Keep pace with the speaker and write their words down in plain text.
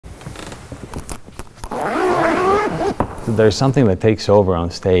There's something that takes over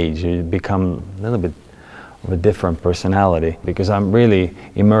on stage. You become a little bit of a different personality because I'm really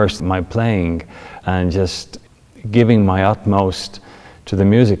immersed in my playing and just giving my utmost to the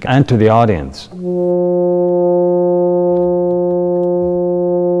music and to the audience.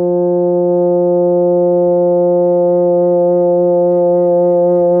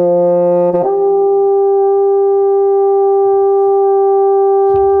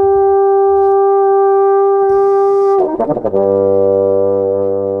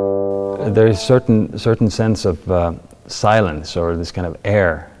 There is certain sense of silence or this kind of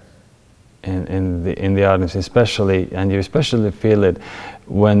air in the audience, especially, and you especially feel it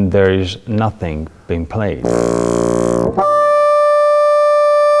when there is nothing being played.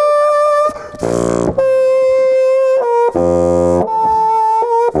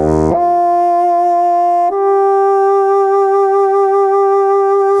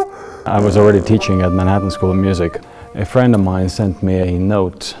 I was already teaching at Manhattan School of Music. A friend of mine sent me a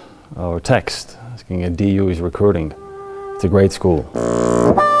note or text asking if DU is recruiting. It's a great school.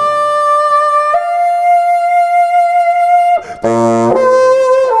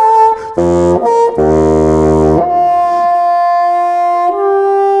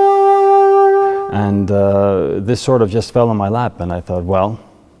 And this sort of just fell on my lap, and I thought, well,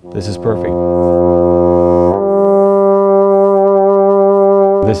 this is perfect.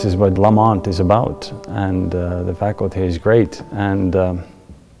 This is what Lamont is about, and the faculty is great, and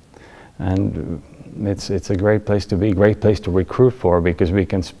it's a great place to be, great place to recruit for, because we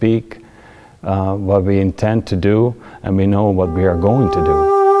can speak what we intend to do, and we know what we are going to do.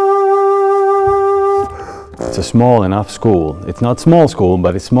 It's a small enough school. It's not small school,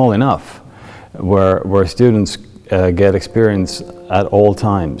 but it's small enough where students get experience at all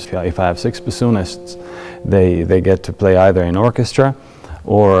times. If I have 6 bassoonists, they get to play either in orchestra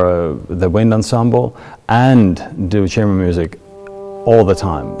or the wind ensemble and do chamber music all the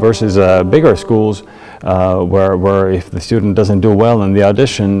time, versus bigger schools where if the student doesn't do well in the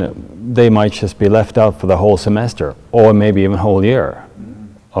audition, they might just be left out for the whole semester or maybe even whole year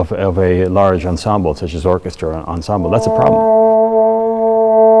of a large ensemble such as orchestra ensemble. That's a problem.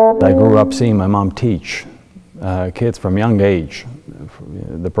 I grew up seeing my mom teach kids from young age.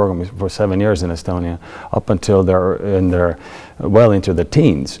 The program is for 7 years in Estonia, up until they're well into the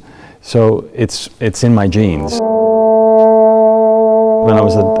teens. So it's in my genes. When I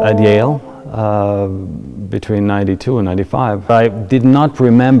was at Yale, between 92 and 95, I did not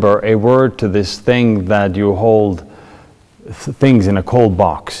remember a word to this thing that you hold things in a cold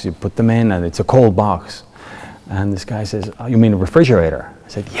box. You put them in and it's a cold box. And this guy says, "Oh, you mean a refrigerator?" I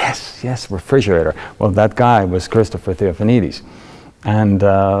said, yes, refrigerator. Well, that guy was Christopher Theophanides. And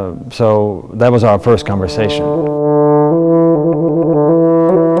so that was our first conversation.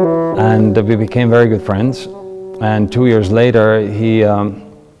 And we became very good friends. And 2 years later, he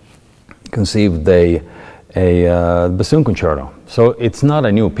conceived a bassoon concerto. So it's not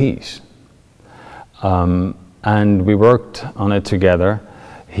a new piece. And we worked on it together.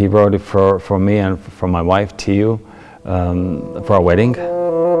 He wrote it for me and for my wife, Tiyu, for our wedding.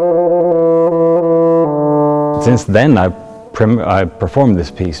 Since then, I performed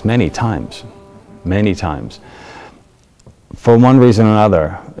this piece many times. For one reason or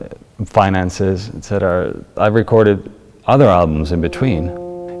another, finances, etc. I've recorded other albums in between.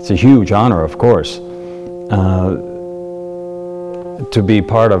 It's a huge honor, of course, to be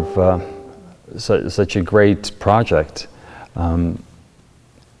part of such a great project.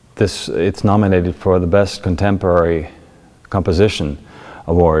 It's nominated for the Best Contemporary Composition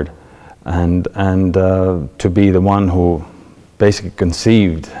Award, and to be the one who basically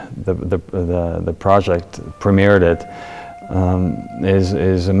conceived the project, premiered it,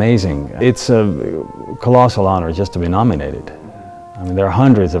 is amazing. It's a colossal honor just to be nominated. I mean, there are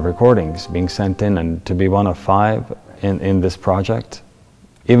hundreds of recordings being sent in, and to be one of 5 in this project,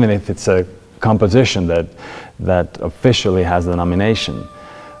 even if it's a composition that officially has the nomination,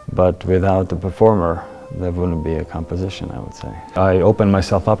 but without the performer, there wouldn't be a composition, I would say. I open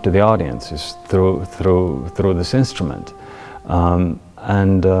myself up to the audience through this instrument, and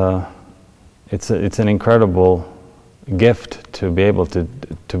it's an incredible gift to be able to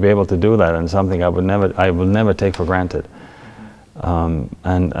do that, and something I will never take for granted. I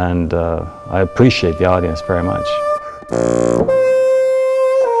appreciate the audience very much.